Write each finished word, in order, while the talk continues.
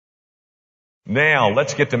Now,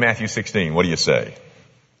 let's get to Matthew 16. What do you say?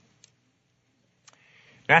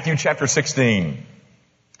 Matthew chapter 16.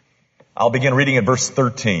 I'll begin reading at verse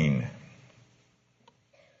 13.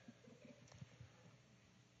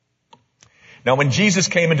 Now, when Jesus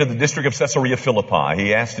came into the district of Caesarea Philippi,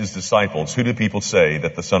 he asked his disciples, "Who do people say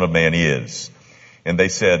that the Son of Man is?" And they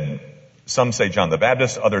said, "Some say John the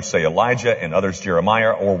Baptist, others say Elijah, and others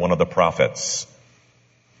Jeremiah or one of the prophets."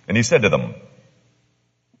 And he said to them,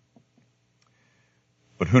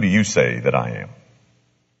 "But who do you say that I am?"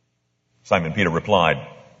 Simon Peter replied,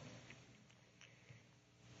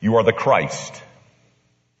 "You are the Christ,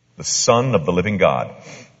 the Son of the living God."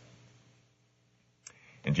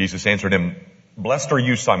 And Jesus answered him, "Blessed are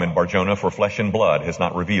you, Simon Bar-Jonah, for flesh and blood has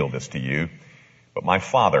not revealed this to you, but my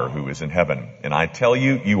Father who is in heaven. And I tell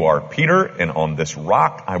you, you are Peter, and on this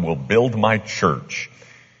rock I will build my church,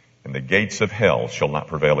 and the gates of hell shall not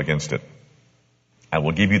prevail against it. I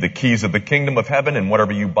will give you the keys of the kingdom of heaven, and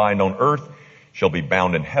whatever you bind on earth shall be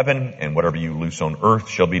bound in heaven, and whatever you loose on earth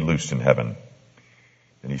shall be loosed in heaven."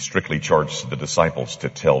 And he strictly charged the disciples to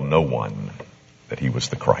tell no one that he was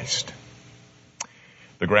the Christ.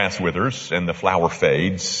 The grass withers and the flower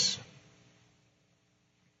fades,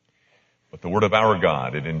 but the word of our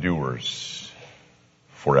God, it endures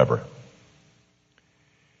forever.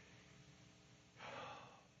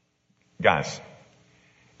 Guys,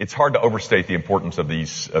 it's hard to overstate the importance of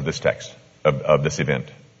this text, of this event.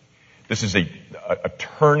 This is a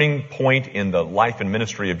turning point in the life and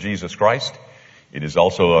ministry of Jesus Christ. It is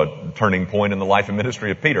also a turning point in the life and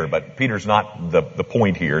ministry of Peter, but Peter's not the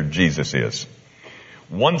point here. Jesus is.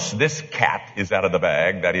 Once this cat is out of the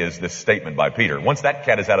bag, that is this statement by Peter, once that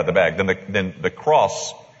cat is out of the bag, then the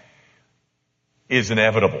cross is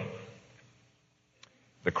inevitable.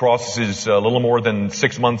 The cross is a little more than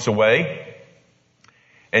 6 months away.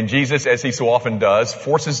 And Jesus, as he so often does,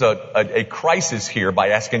 forces a crisis here by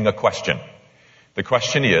asking a question. The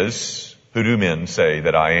question is, who do men say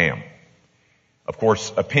that I am? Of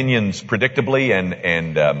course, opinions predictably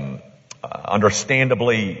and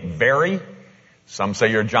understandably vary. Some say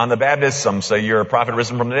you're John the Baptist, some say you're a prophet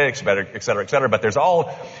risen from the dead, et cetera, et cetera. But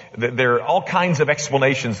there are all kinds of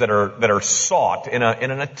explanations that are sought in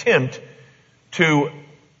an attempt to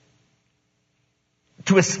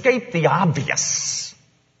escape the obvious.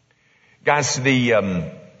 Guys,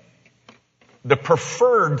 the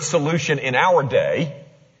preferred solution in our day,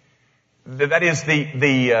 that is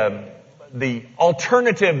the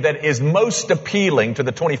alternative that is most appealing to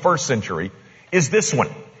the 21st century, is this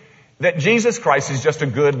one. That Jesus Christ is just a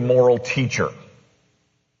good moral teacher.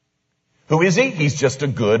 Who is he? He's just a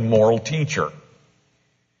good moral teacher.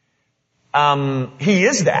 He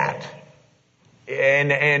is that.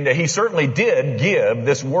 And he certainly did give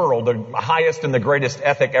this world the highest and the greatest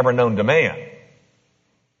ethic ever known to man.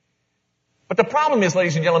 But the problem is,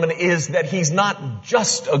 ladies and gentlemen, is that he's not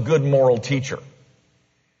just a good moral teacher.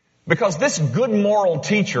 Because this good moral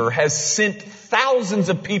teacher has sent thousands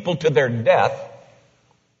of people to their death.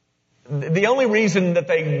 The only reason that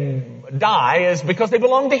they die is because they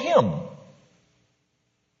belong to him.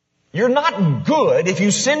 You're not good if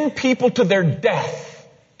you send people to their death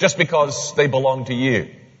just because they belong to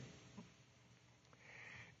you.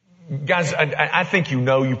 Guys, I think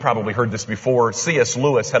you probably heard this before. C.S.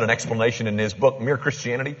 Lewis had an explanation in his book, Mere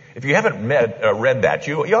Christianity. If you haven't read that,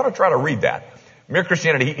 you ought to try to read that. Mere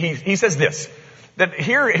Christianity, he says this, that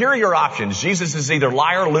here are your options. Jesus is either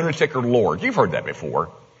liar, lunatic, or Lord. You've heard that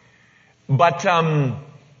before. But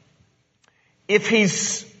if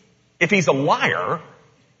he's a liar,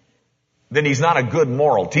 then he's not a good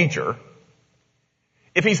moral teacher.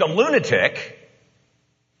 If he's a lunatic,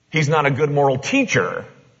 he's not a good moral teacher.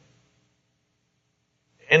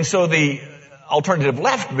 And so the alternative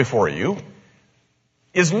left before you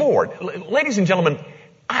is Lord. Ladies and gentlemen,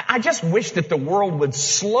 I just wish that the world would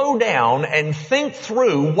slow down and think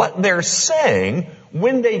through what they're saying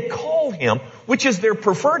when they call him, which is their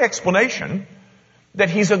preferred explanation, that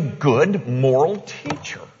he's a good moral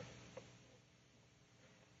teacher.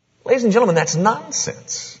 Ladies and gentlemen, that's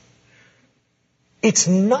nonsense. It's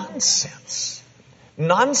nonsense.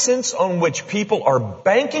 Nonsense on which people are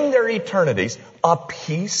banking their eternities, a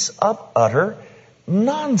piece of utter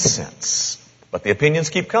nonsense. But the opinions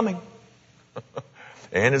keep coming.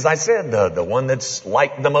 And as I said, the one that's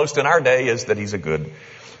liked the most in our day is that he's a good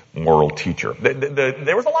moral teacher.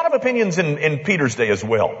 There was a lot of opinions in Peter's day as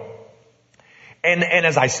well. And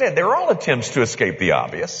as I said, they're all attempts to escape the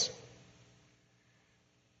obvious.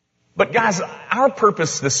 But guys, our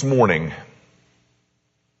purpose this morning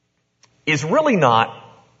is really not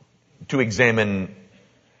to examine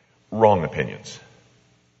wrong opinions.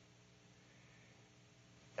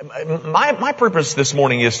 My purpose this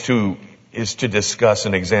morning is to discuss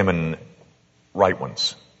and examine right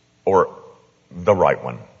ones, or the right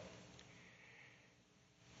one.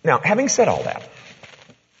 Now, having said all that,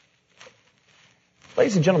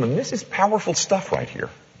 ladies and gentlemen, this is powerful stuff right here.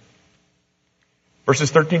 Verses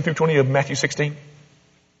 13 through 20 of Matthew 16.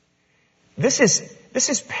 This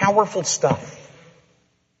is powerful stuff.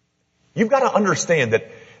 You've got to understand that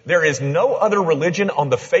there is no other religion on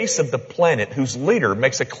the face of the planet whose leader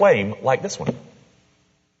makes a claim like this one.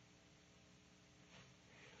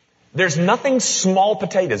 There's nothing small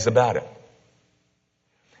potatoes about it.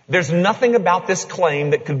 There's nothing about this claim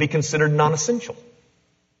that could be considered non-essential.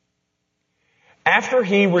 After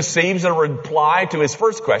he receives a reply to his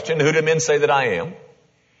first question, who do men say that I am?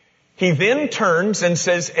 He then turns and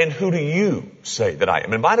says, and who do you say that I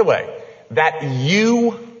am? And by the way, that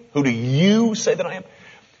you, who do you say that I am,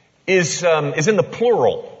 is in the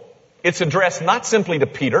plural. It's addressed not simply to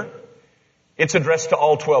Peter. It's addressed to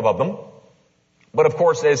all 12 of them. But of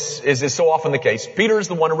course, as is so often the case, Peter is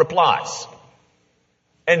the one who replies.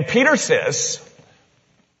 And Peter says,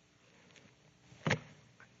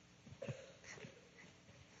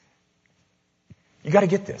 you got to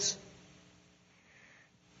get this.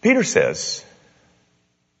 Peter says,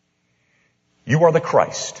 you are the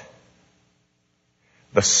Christ,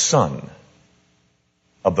 the Son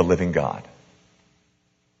of the living God.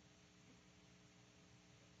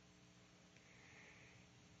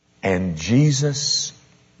 And Jesus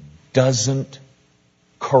doesn't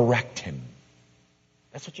correct him.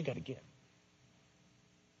 That's what you got to get.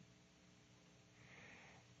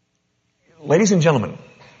 Ladies and gentlemen,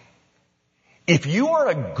 if you are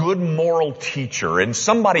a good moral teacher and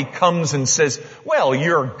somebody comes and says, well,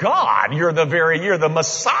 you're God, you're the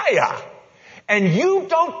Messiah, and you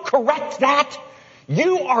don't correct that,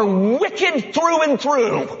 you are wicked through and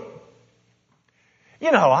through.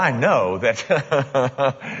 You know, I know that,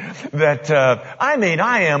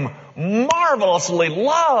 I am marvelously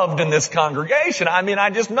loved in this congregation. I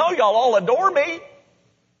just know y'all all adore me.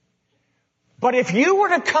 But if you were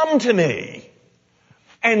to come to me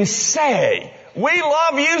and say, we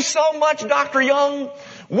love you so much, Dr. Young,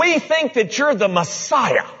 we think that you're the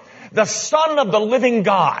Messiah, the Son of the living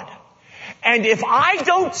God. And if I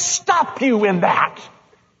don't stop you in that,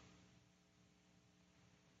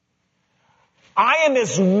 I am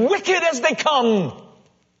as wicked as they come.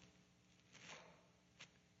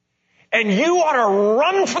 And you ought to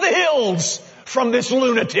run for the hills from this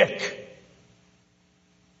lunatic.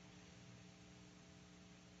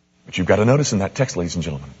 But you've got to notice in that text, ladies and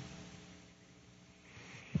gentlemen,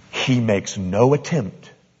 he makes no attempt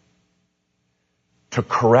to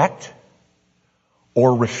correct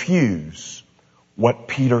or refuse what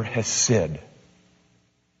Peter has said.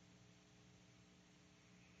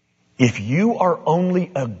 If you are only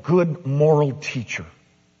a good moral teacher,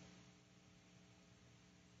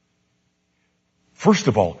 first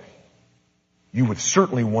of all, you would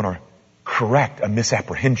certainly want to correct a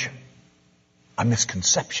misapprehension, a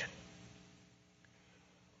misconception.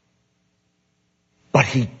 But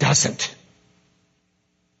he doesn't.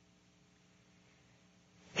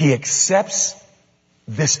 He accepts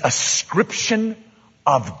this ascription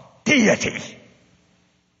of deity.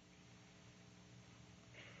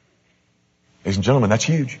 Ladies and gentlemen, that's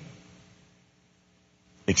huge.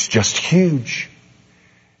 It's just huge.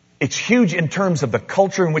 It's huge in terms of the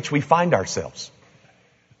culture in which we find ourselves.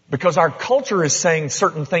 Because our culture is saying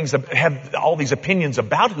certain things that have all these opinions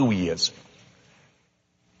about who he is.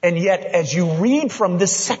 And yet, as you read from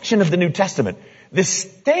this section of the New Testament, this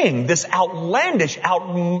thing, this outlandish,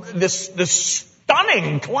 this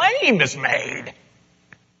stunning claim is made.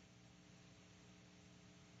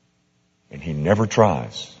 And he never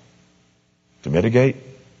tries to mitigate,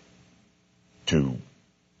 to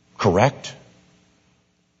correct,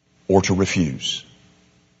 or to refuse.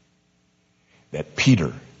 That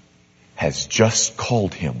Peter has just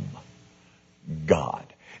called him God.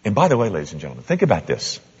 And by the way, ladies and gentlemen, think about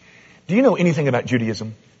this. Do you know anything about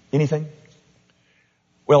Judaism? Anything?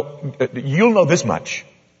 Well, you'll know this much.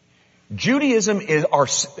 Judaism is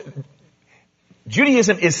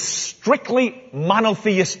strictly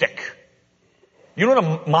monotheistic. You know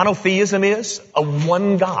what a monotheism is? A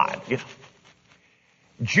one God.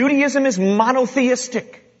 Judaism is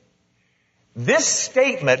monotheistic. This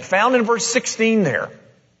statement found in verse 16 there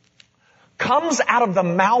comes out of the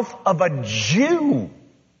mouth of a Jew.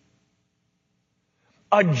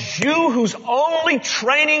 A Jew whose only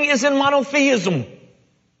training is in monotheism.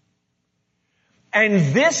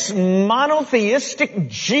 And this monotheistic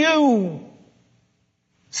Jew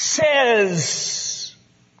says,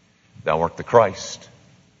 thou art the Christ,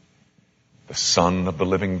 the Son of the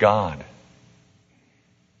living God.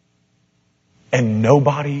 And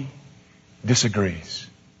nobody disagrees.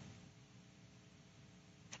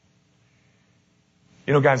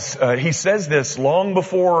 You know, guys, he says this long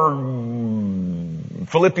before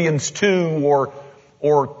Philippians 2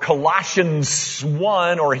 or Colossians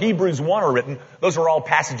 1 or Hebrews 1 are written. Those are all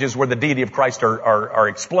passages where the deity of Christ are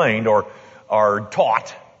explained or are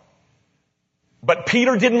taught. But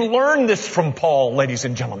Peter didn't learn this from Paul, ladies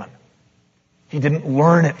and gentlemen. He didn't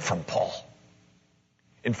learn it from Paul.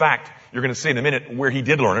 In fact, you're going to see in a minute where he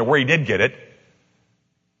did learn it, where he did get it.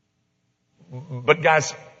 But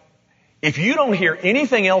guys, if you don't hear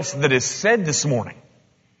anything else that is said this morning,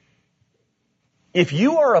 if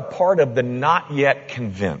you are a part of the not yet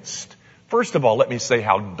convinced, first of all, let me say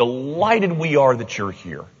how delighted we are that you're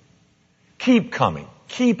here. Keep coming,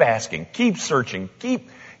 keep asking, keep searching,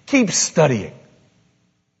 keep studying.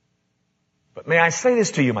 But may I say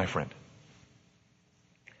this to you, my friend?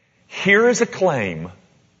 Here is a claim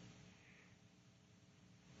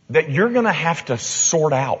that you're going to have to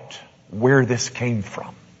sort out where this came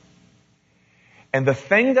from. And the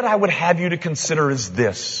thing that I would have you to consider is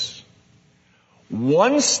this.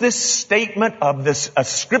 Once this statement of this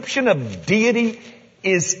ascription of deity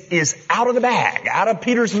is out of the bag, out of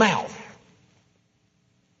Peter's mouth,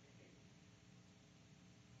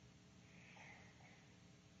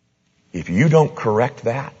 if you don't correct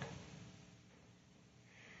that,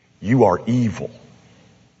 you are evil.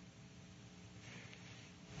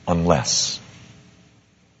 Unless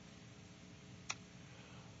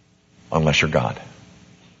you're God.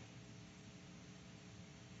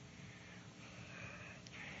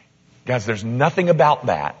 Guys, there's nothing about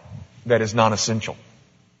that is non-essential.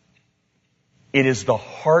 It is the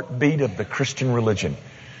heartbeat of the Christian religion.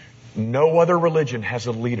 No other religion has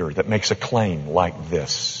a leader that makes a claim like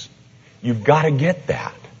this. You've got to get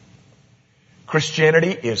that.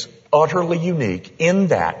 Christianity is utterly unique in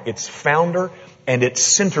that its founder and its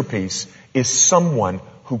centerpiece is someone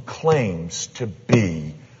who claims to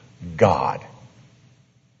be God.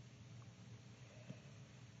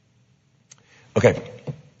 Okay.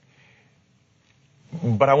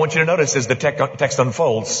 But I want you to notice as the text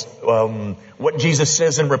unfolds, what Jesus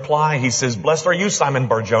says in reply. He says, "Blessed are you, Simon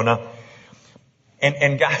Bar-Jonah."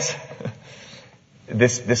 And guys,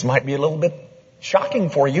 this might be a little bit shocking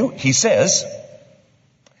for you. He says,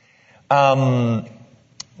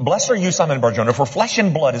 "Blessed are you, Simon Bar-Jonah, for flesh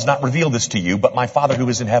and blood has not revealed this to you, but my Father who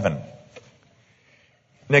is in heaven."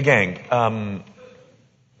 Now, gang,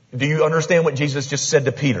 do you understand what Jesus just said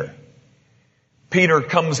to Peter? Peter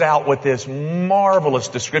comes out with this marvelous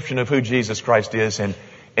description of who Jesus Christ is,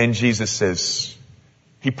 and Jesus says,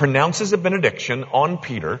 he pronounces a benediction on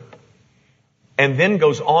Peter, and then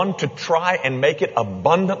goes on to try and make it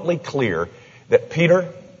abundantly clear that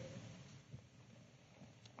Peter,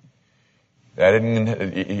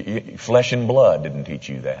 flesh and blood didn't teach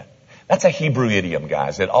you that. That's a Hebrew idiom,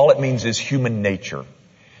 guys, that all it means is human nature.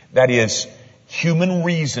 That is, human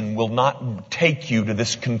reason will not take you to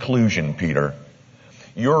this conclusion, Peter.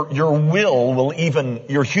 Your human will will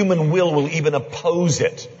even oppose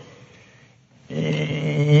it.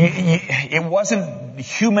 It wasn't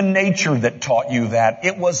human nature that taught you that.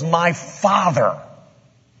 It was my Father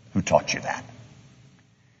who taught you that.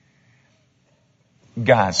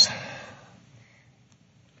 Guys,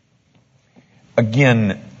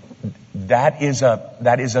 again, that is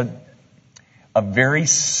a very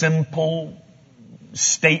simple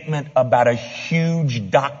statement about a huge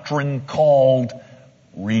doctrine called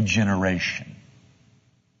regeneration.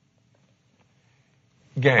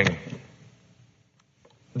 Gang,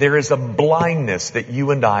 there is a blindness that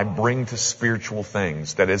you and I bring to spiritual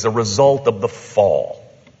things that is a result of the fall.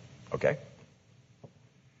 Okay?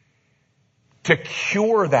 To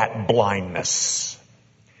cure that blindness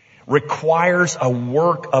requires a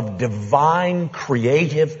work of divine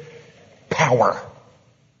creative power.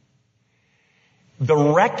 The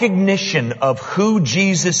recognition of who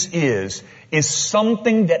Jesus is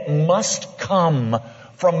something that must come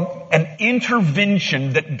from an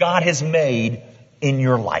intervention that God has made in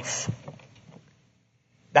your life.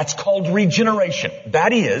 That's called regeneration.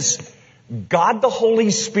 That is, God the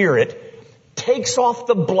Holy Spirit takes off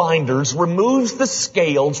the blinders, removes the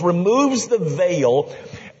scales, removes the veil,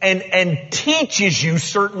 and teaches you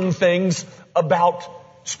certain things about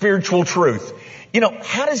spiritual truth. You know,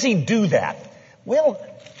 how does he do that? Well,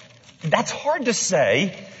 that's hard to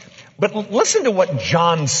say, but listen to what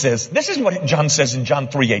John says. This is what John says in John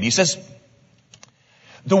 3:8. He says,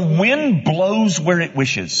 "The wind blows where it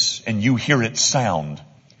wishes, and you hear its sound,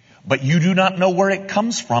 but you do not know where it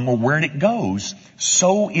comes from or where it goes.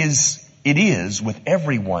 So it is with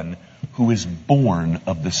everyone who is born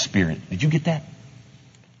of the Spirit. Did you get that?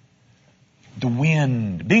 The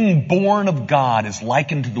wind, being born of God, is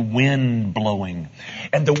likened to the wind blowing.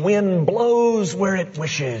 And the wind blows where it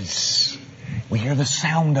wishes. We hear the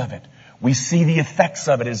sound of it. We see the effects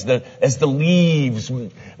of it as the leaves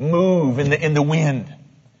move in the wind.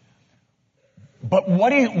 But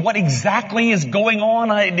what exactly is going on?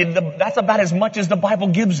 That's about as much as the Bible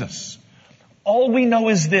gives us. All we know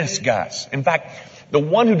is this, guys. In fact, the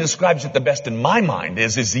one who describes it the best in my mind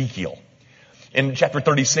is Ezekiel. In chapter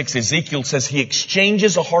 36, Ezekiel says he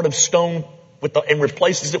exchanges a heart of stone and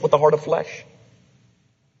replaces it with a heart of flesh.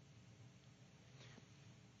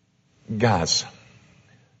 Guys,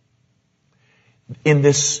 in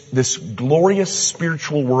this glorious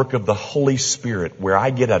spiritual work of the Holy Spirit, where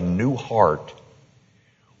I get a new heart,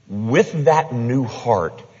 with that new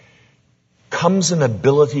heart comes an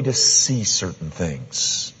ability to see certain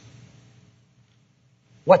things.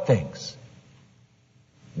 What things?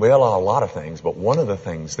 Well, a lot of things, but one of the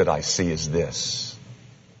things that I see is this: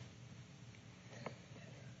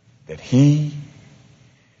 that He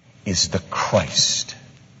is the Christ,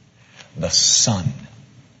 the Son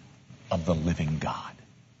of the living God.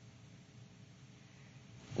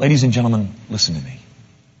 Ladies and gentlemen, listen to me.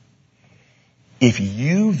 If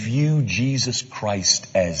you view Jesus Christ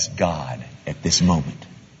as God at this moment,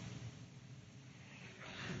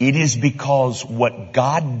 it is because what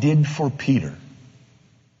God did for Peter,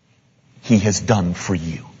 He has done for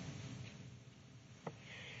you.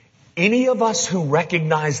 Any of us who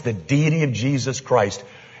recognize the deity of Jesus Christ,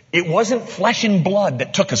 it wasn't flesh and blood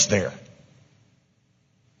that took us there.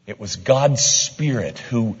 It was God's Spirit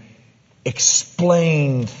who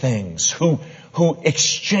explained things, who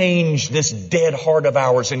exchanged this dead heart of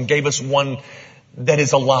ours and gave us one that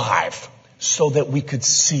is alive so that we could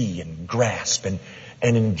see and grasp and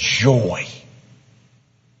enjoy.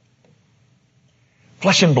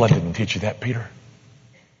 Flesh and blood didn't teach you that, Peter.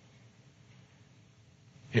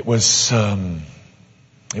 It was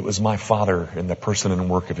my Father in the person and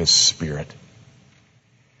work of His Spirit.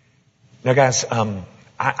 Now, guys,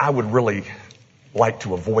 I would really like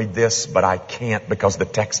to avoid this, but I can't because the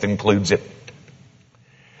text includes it.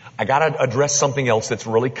 I got to address something else that's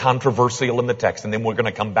really controversial in the text, and then we're going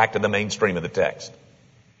to come back to the mainstream of the text.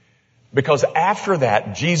 Because after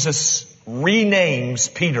that, Jesus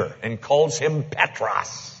renames Peter and calls him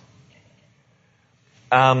Petros.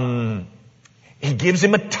 He gives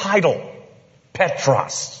him a title,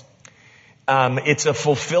 Petros. It's a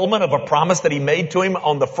fulfillment of a promise that He made to him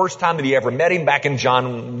on the first time that He ever met him back in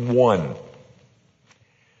John 1.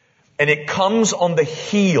 And it comes on the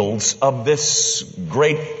heels of this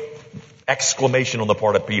great exclamation on the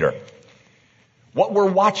part of Peter. What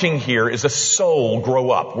we're watching here is a soul grow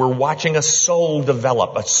up. We're watching a soul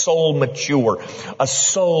develop, a soul mature, a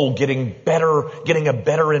soul getting a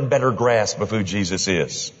better and better grasp of who Jesus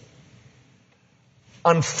is.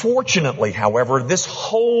 Unfortunately, however, this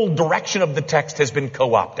whole direction of the text has been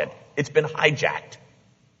co-opted. It's been hijacked.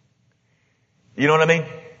 You know what I mean?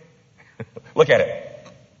 Look at it.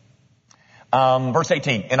 Verse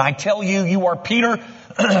 18, and I tell you, you are Peter,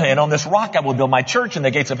 and on this rock I will build my church, and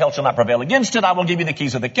the gates of hell shall not prevail against it. I will give you the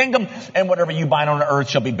keys of the kingdom, and whatever you bind on earth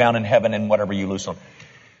shall be bound in heaven, and whatever you loose on.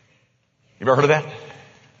 You ever heard of that?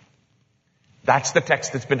 That's the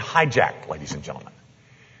text that's been hijacked, ladies and gentlemen.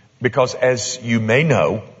 Because as you may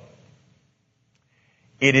know,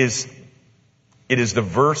 it is the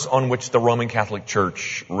verse on which the Roman Catholic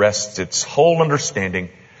Church rests its whole understanding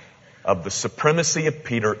of the supremacy of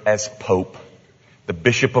Peter as Pope, the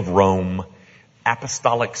Bishop of Rome,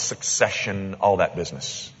 apostolic succession, all that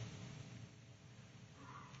business.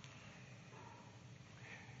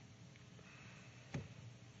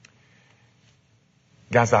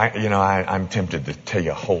 Guys, I'm tempted to tell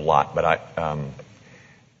you a whole lot, but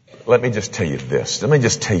let me just tell you this. Let me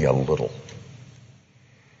just tell you a little.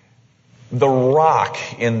 The rock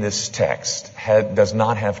in this text does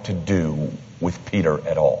not have to do with Peter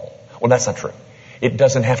at all. Well, that's not true. It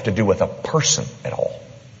doesn't have to do with a person at all.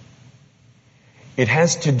 It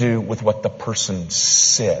has to do with what the person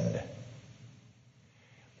said.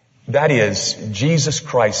 That is, Jesus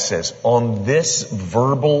Christ says, on this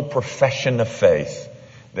verbal profession of faith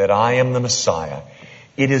that I am the Messiah,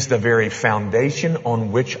 it is the very foundation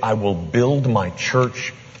on which I will build my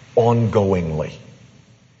church ongoingly.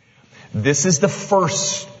 This is the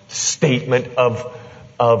first statement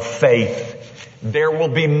of faith. There will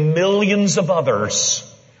be millions of others,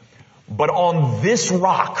 but on this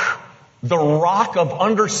rock, the rock of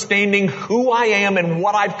understanding who I am and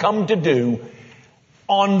what I've come to do,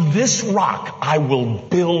 on this rock I will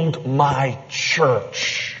build my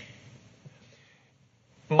church.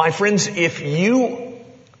 My friends, if you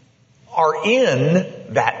are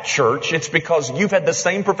in that church, it's because you've had the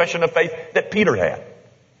same profession of faith that Peter had.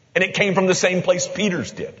 And it came from the same place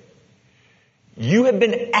Peter's did. You have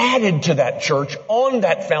been added to that church on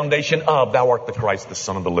that foundation of thou art the Christ, the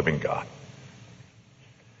Son of the living God.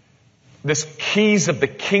 This keys of the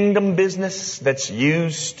kingdom business that's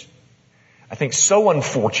used, I think so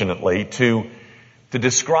unfortunately, to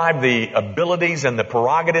describe the abilities and the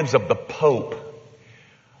prerogatives of the Pope.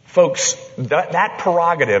 Folks, that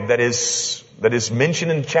prerogative that is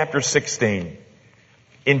mentioned in chapter 16,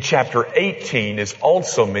 in chapter 18 is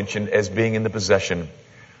also mentioned as being in the possession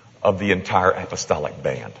of the entire apostolic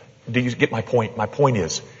band. Do you get my point? My point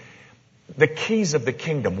is, the keys of the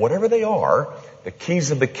kingdom, whatever they are, the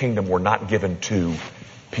keys of the kingdom were not given to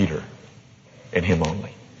Peter and him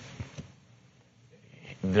only.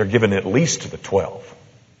 They're given at least to the 12.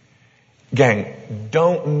 Gang,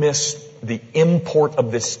 don't miss the import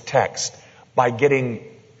of this text by getting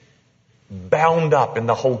bound up in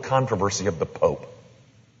the whole controversy of the Pope.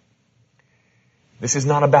 This is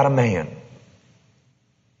not about a man.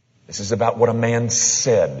 This is about what a man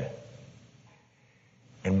said.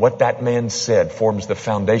 And what that man said forms the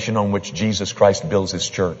foundation on which Jesus Christ builds his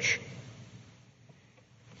church.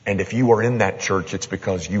 And if you are in that church, it's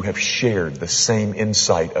because you have shared the same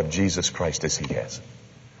insight of Jesus Christ as he has.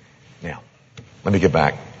 Now, let me get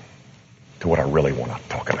back to what I really want to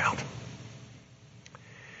talk about.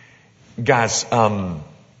 Guys,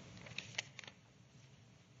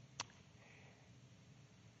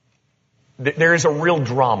 there is a real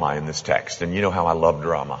drama in this text, and you know how I love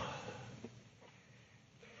drama.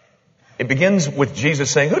 It begins with Jesus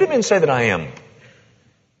saying, "Who do men say that I am?"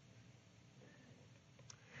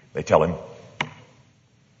 They tell him.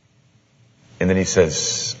 And then he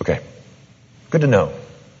says, "Okay, good to know.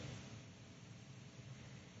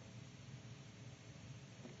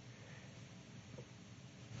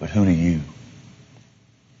 But who do you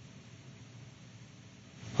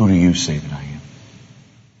say that I am?"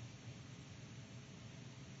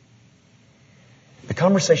 The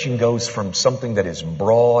conversation goes from something that is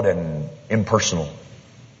broad and impersonal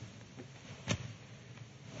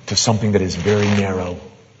to something that is very narrow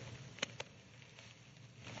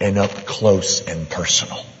and up close and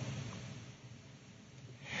personal.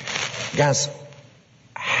 Guys,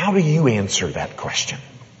 how do you answer that question?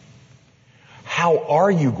 How are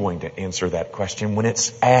you going to answer that question when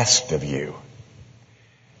it's asked of you?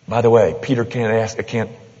 By the way, Peter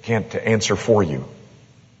can't answer for you.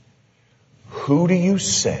 Who do you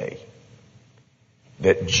say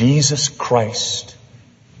that Jesus Christ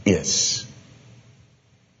is?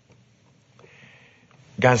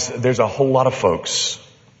 Guys, there's a whole lot of folks,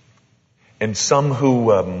 and some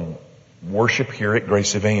who worship here at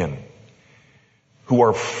Grace of Ann, who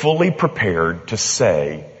are fully prepared to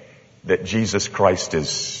say that Jesus Christ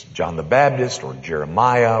is John the Baptist or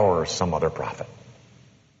Jeremiah or some other prophet.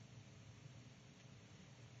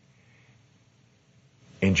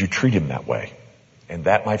 And you treat him that way. And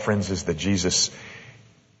that, my friends, is the Jesus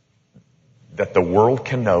that the world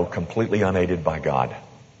can know completely unaided by God.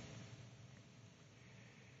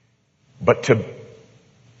 But to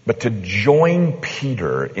join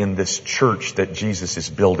Peter in this church that Jesus is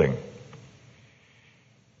building,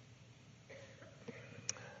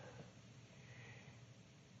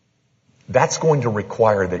 that's going to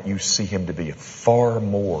require that you see him to be far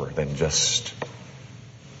more than just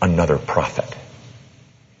another prophet.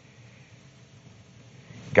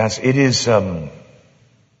 Guys, it is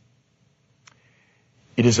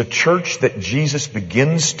a church that Jesus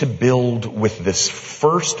begins to build with this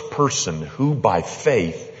first person who by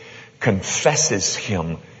faith confesses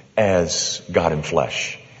him as God in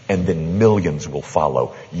flesh. And then millions will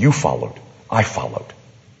follow. You followed. I followed.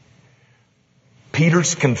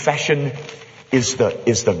 Peter's confession is the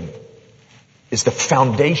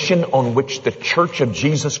foundation on which the church of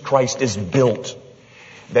Jesus Christ is built.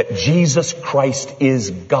 That Jesus Christ is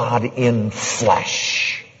God in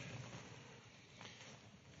flesh.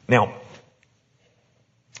 Now,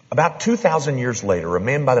 about 2,000 years later, a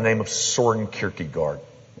man by the name of Soren Kierkegaard.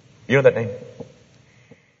 You know that name?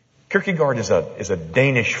 Kierkegaard is a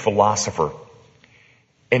Danish philosopher.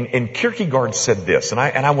 And Kierkegaard said this, and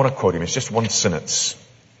I want to quote him. It's just one sentence.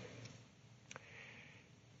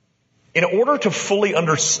 In order to fully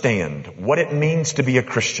understand what it means to be a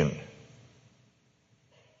Christian,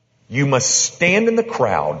 you must stand in the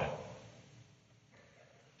crowd,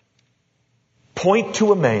 point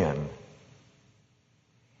to a man,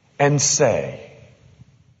 and say,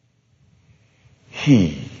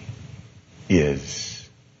 "He is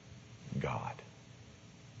God."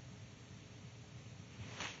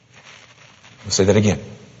 I'll say that again.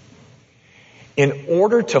 In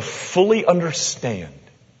order to fully understand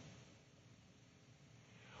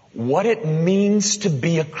what it means to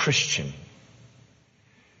be a Christian,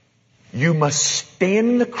 you must stand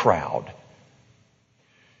in the crowd.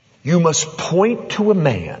 You must point to a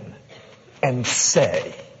man and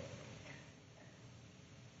say,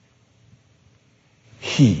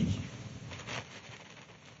 He,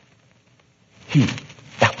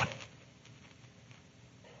 that one,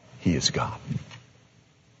 He is God.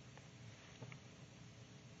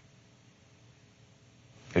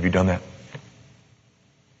 Have you done that?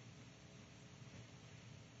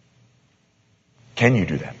 Can you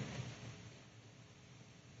do that?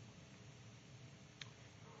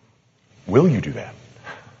 Will you do that?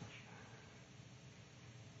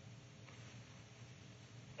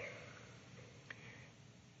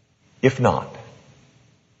 If not,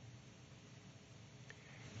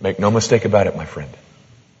 make no mistake about it, my friend.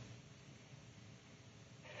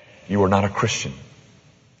 You are not a Christian.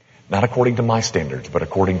 Not according to my standards, but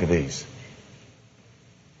according to these.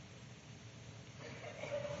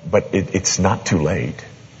 But it's not too late.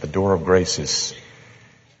 The door of grace is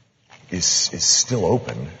still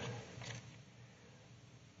open.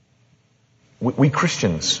 We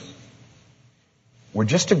Christians, we're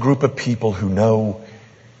just a group of people who know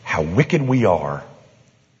how wicked we are,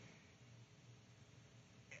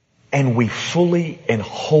 and we fully and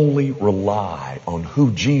wholly rely on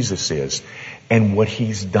who Jesus is and what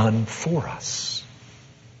He's done for us.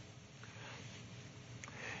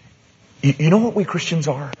 You know what we Christians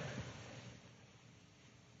are?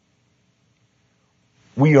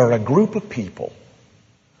 We are a group of people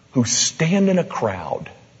who stand in a crowd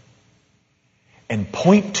and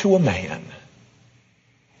point to a man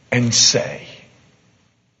and say,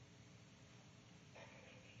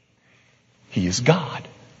 He is God.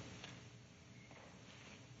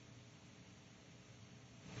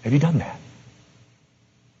 Have you done that?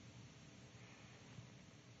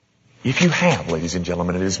 If you have, ladies and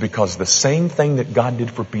gentlemen, it is because the same thing that God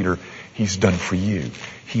did for Peter, He's done for you.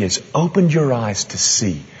 He has opened your eyes to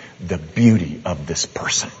see the beauty of this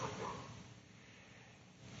person.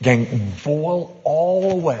 Gang, boil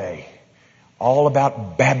all away, all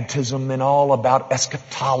about baptism and all about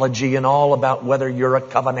eschatology and all about whether you're a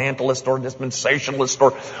covenantalist or a dispensationalist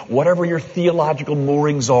or whatever your theological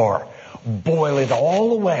moorings are. Boil it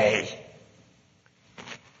all away.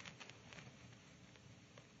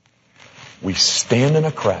 We stand in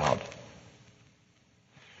a crowd.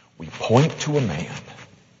 We point to a man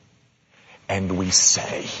and we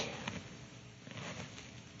say,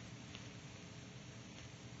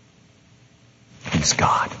 He's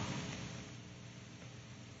God.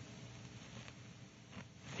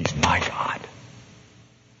 He's my God.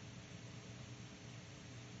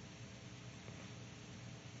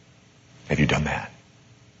 Have you done that?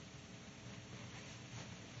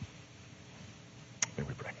 May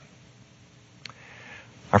we pray.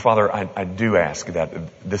 Our Father, I do ask that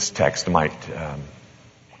this text might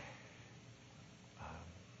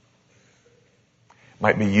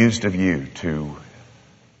be used of you to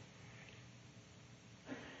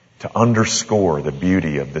underscore the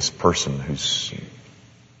beauty of this person whose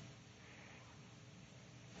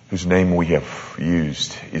name we have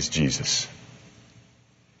used is Jesus.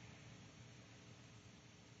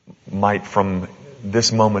 Might from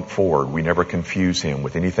this moment forward we never confuse Him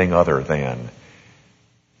with anything other than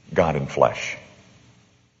God in flesh,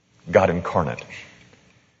 God incarnate,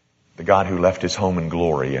 the God who left His home in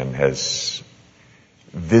glory and has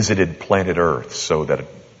visited planet Earth so that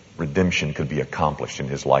redemption could be accomplished in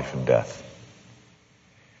His life and death.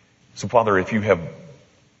 So Father, if you have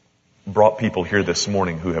brought people here this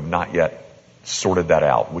morning who have not yet sorted that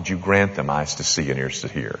out, would you grant them eyes to see and ears to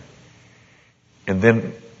hear? And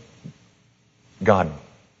then, God,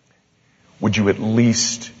 would you at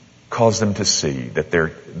least cause them to see that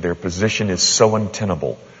their position is so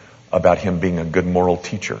untenable about Him being a good moral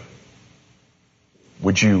teacher?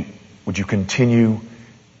 Would you continue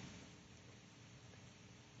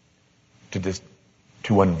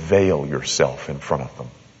to unveil yourself in front of them?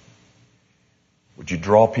 Would you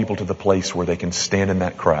draw people to the place where they can stand in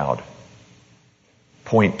that crowd,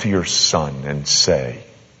 point to your Son and say,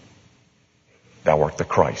 Thou art the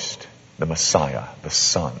Christ, the Messiah, the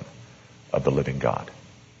Son of the living God.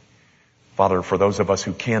 Father, for those of us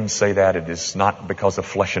who can say that, it is not because of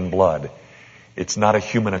flesh and blood. It's not a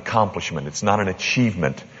human accomplishment. It's not an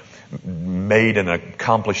achievement made and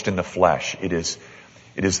accomplished in the flesh. It is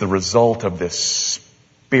the result of this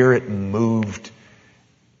Spirit-moved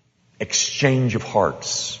exchange of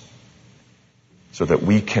hearts so that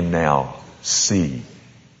we can now see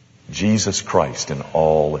Jesus Christ in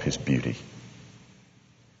all of His beauty.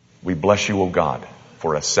 We bless you, O God,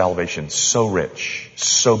 for a salvation so rich,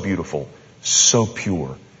 so beautiful, so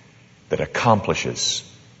pure, that accomplishes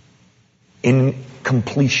in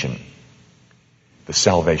completion the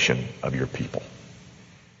salvation of your people.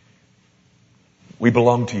 We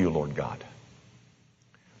belong to you, Lord God.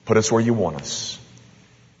 Put us where you want us,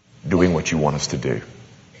 doing what you want us to do.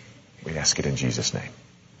 We ask it in Jesus' name.